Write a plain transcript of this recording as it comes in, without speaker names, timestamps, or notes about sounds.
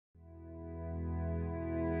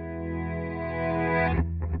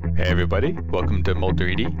Hey everybody, welcome to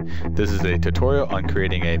Mold3D. This is a tutorial on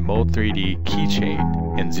creating a Mold3D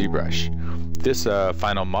keychain in ZBrush. This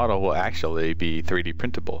final model will actually be 3D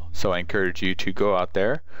printable, so I encourage you to go out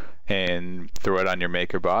there and throw it on your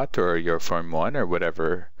MakerBot or your Form 1 or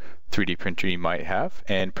whatever 3D printer you might have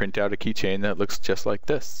and print out a keychain that looks just like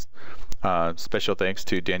this. Special thanks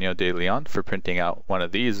to Daniel De Leon for printing out one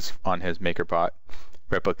of these on his MakerBot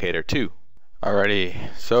Replicator 2. Alrighty,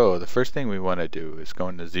 so the first thing we want to do is go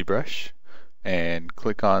into ZBrush and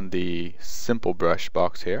click on the simple brush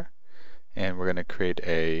box here, and we're going to create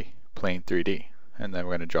a plane 3D, and then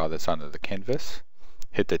we're going to draw this onto the canvas.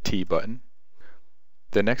 Hit the T button.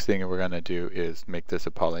 The next thing we're going to do is make this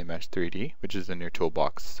a polymesh 3D, which is in your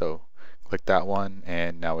toolbox. So click that one,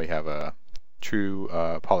 and now we have a true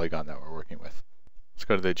polygon that we're working with. Let's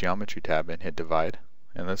go to the geometry tab and hit divide,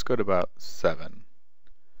 and let's go to about 7.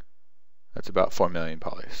 That's about 4 million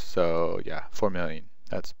polys. So yeah, 4 million.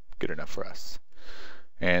 That's good enough for us.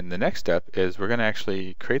 And the next step is we're going to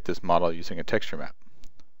actually create this model using a texture map.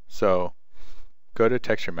 So go to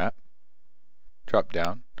texture map, drop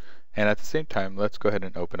down, and at the same time let's go ahead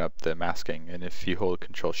and open up the masking. And if you hold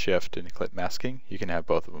Control Shift and click masking, you can have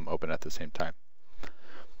both of them open at the same time.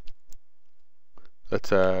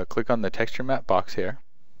 Let's click on the texture map box here,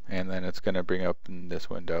 and then it's going to bring up in this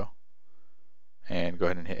window, and go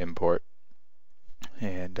ahead and hit import.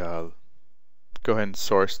 And go ahead and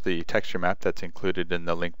source the texture map that's included in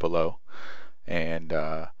the link below, and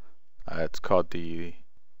it's called the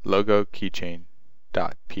logo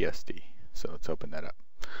keychain.psd. So let's open that up.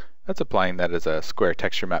 That's applying that as a square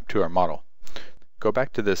texture map to our model. Go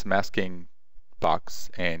back to this masking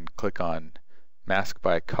box and click on mask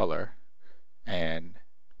by color, and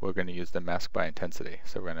we're going to use the mask by intensity.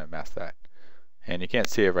 So we're going to mask that. And you can't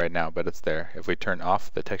see it right now, but it's there. If we turn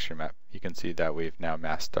off the texture map, you can see that we've now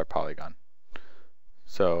masked our polygon.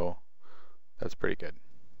 So that's pretty good.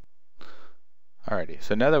 Alrighty,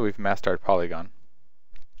 so now that we've masked our polygon,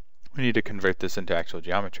 we need to convert this into actual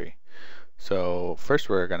geometry. So first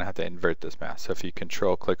we're going to have to invert this mask. So if you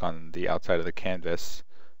control click on the outside of the canvas,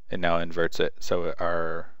 it now inverts it. So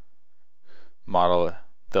our model,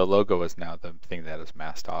 the logo is now the thing that is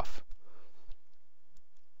masked off.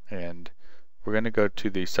 And we're going to go to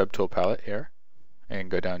the subtool palette here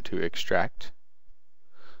and go down to extract,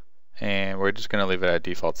 and we're just going to leave it at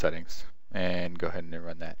default settings and go ahead and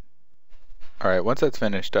run that. Alright, once that's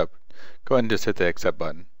finished up, go ahead and just hit the accept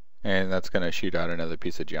button, and that's going to shoot out another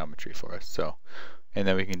piece of geometry for us. So, and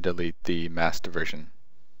then we can delete the masked version.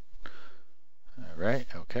 Alright,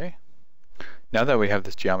 okay. Now that we have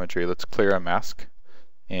this geometry, let's clear our mask,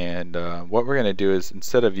 and what we're going to do is,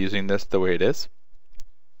 instead of using this the way it is,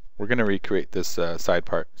 we're going to recreate this side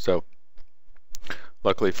part. So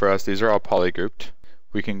luckily for us, these are all polygrouped.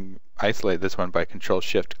 We can isolate this one by Control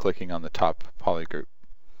Shift clicking on the top polygroup.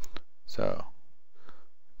 So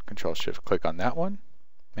Control Shift click on that one,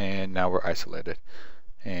 and now we're isolated.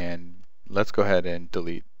 And let's go ahead and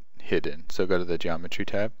delete hidden. So go to the geometry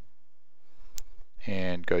tab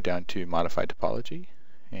and go down to modify topology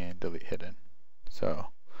and delete hidden. So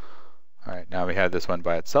alright, now we have this one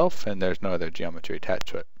by itself and there's no other geometry attached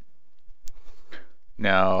to it.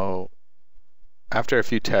 Now, after a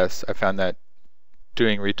few tests, I found that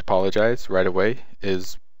doing retopologize right away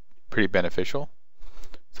is pretty beneficial.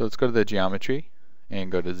 So let's go to the geometry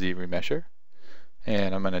and go to ZRemesher,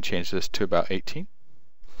 and I'm going to change this to about 18.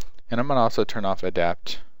 And I'm going to also turn off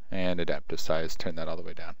adapt and adaptive size, turn that all the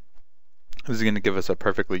way down. This is going to give us a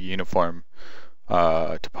perfectly uniform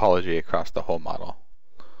topology across the whole model.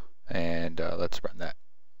 And let's run that.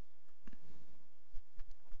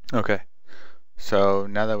 Okay. So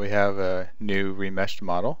now that we have a new remeshed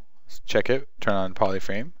model, let's check it, turn on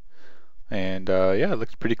polyframe, and yeah, it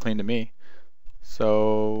looks pretty clean to me.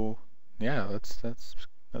 So yeah,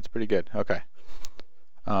 that's pretty good. Okay.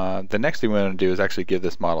 The next thing we want to do is actually give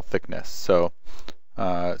this model thickness. So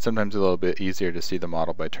sometimes a little bit easier to see the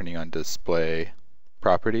model by turning on display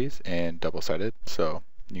properties and double-sided, so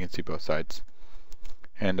you can see both sides.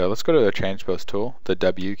 And let's go to the transpose tool, the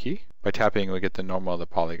W key. By tapping, we get the normal of the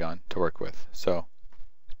polygon to work with. So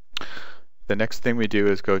the next thing we do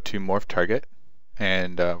is go to Morph Target,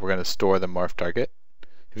 and we're going to store the Morph Target.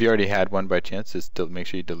 If you already had one by chance, just make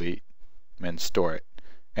sure you delete and store it.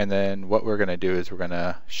 And then what we're going to do is we're going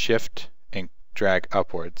to shift and drag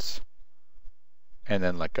upwards and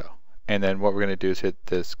then let go. And then what we're going to do is hit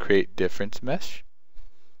this create difference mesh,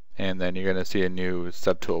 and then you're going to see a new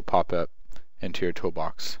subtool pop up into your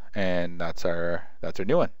toolbox, and that's our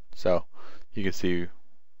new one. So you can see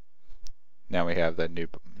now we have the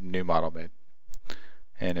new model made.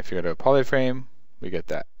 And if you go to a polyframe, we get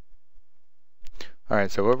that. Alright,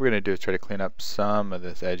 so what we're going to do is try to clean up some of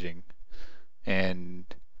this edging. And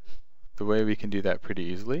the way we can do that pretty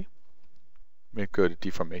easily, we go to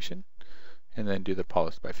deformation and then do the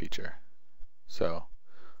polish by feature. So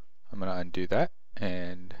I'm going to undo that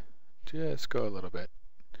and just go a little bit.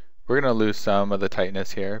 We're going to lose some of the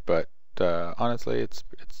tightness here, but honestly it's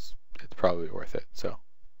probably worth it. So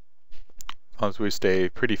as long as we stay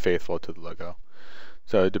pretty faithful to the logo.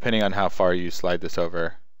 So depending on how far you slide this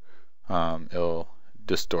over, it'll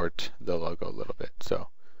distort the logo a little bit. So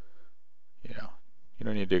you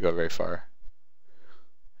don't need to go very far,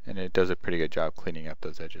 and it does a pretty good job cleaning up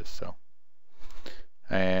those edges. So,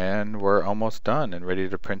 and we're almost done and ready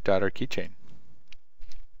to print out our keychain.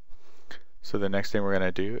 So the next thing we're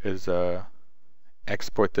going to do is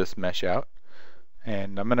export this mesh out,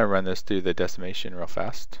 and I'm going to run this through the decimation real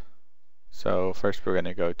fast. So first we're going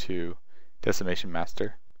to go to Decimation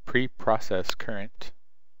Master, Pre-Process Current,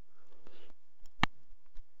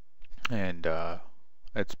 and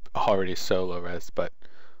it's already so low res, but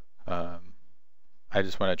I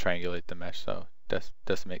just want to triangulate the mesh, so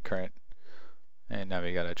decimate current, and now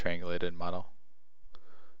we got a triangulated model.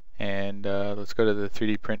 And let's go to the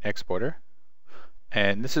 3D print exporter,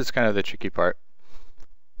 and this is kind of the tricky part.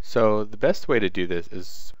 So the best way to do this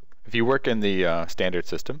is, if you work in the standard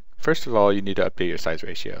system, first of all you need to update your size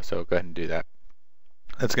ratio, so go ahead and do that.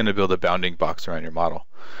 That's going to build a bounding box around your model.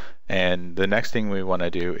 And the next thing we want to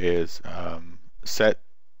do is set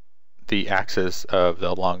the axis of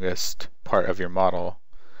the longest part of your model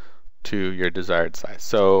to your desired size.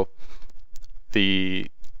 So the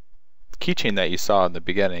keychain that you saw in the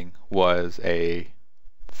beginning was a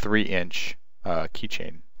 3-inch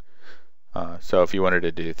keychain. So if you wanted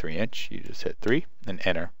to do 3-inch, you just hit 3 and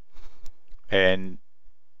enter. And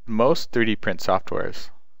most 3D print softwares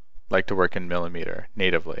like to work in millimeter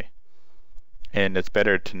natively, and it's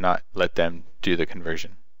better to not let them do the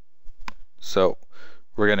conversion. So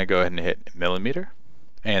we're going to go ahead and hit millimeter,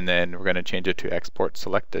 and then we're going to change it to export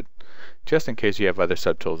selected, just in case you have other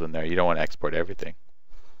subtools in there. You don't want to export everything.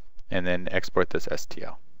 And then export this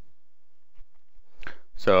STL.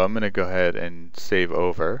 So I'm going to go ahead and save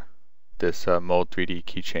over this Mold3D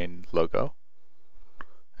keychain logo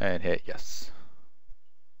and hit yes.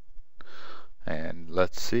 And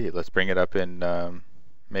let's see, let's bring it up in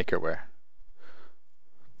Makerware.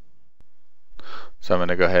 So I'm going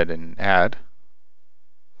to go ahead and add,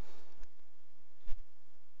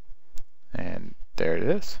 and there it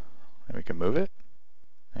is, and we can move it,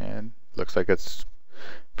 and looks like it's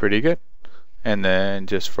pretty good. And then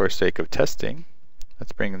just for sake of testing,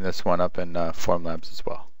 let's bring this one up in Formlabs as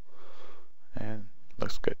well, and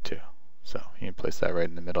looks good too. So you can place that right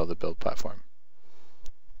in the middle of the build platform.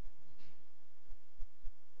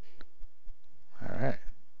 Alright,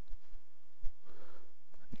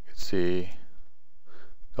 you can see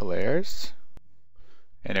the layers,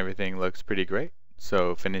 and everything looks pretty great.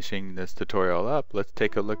 So finishing this tutorial up, let's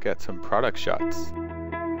take a look at some product shots.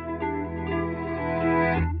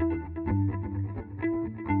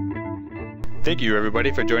 Thank you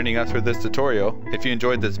everybody for joining us for this tutorial. If you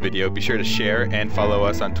enjoyed this video, be sure to share and follow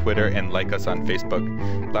us on Twitter and like us on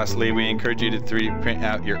Facebook. Lastly, we encourage you to 3D print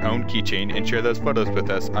out your own keychain and share those photos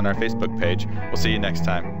with us on our Facebook page. We'll see you next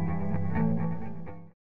time.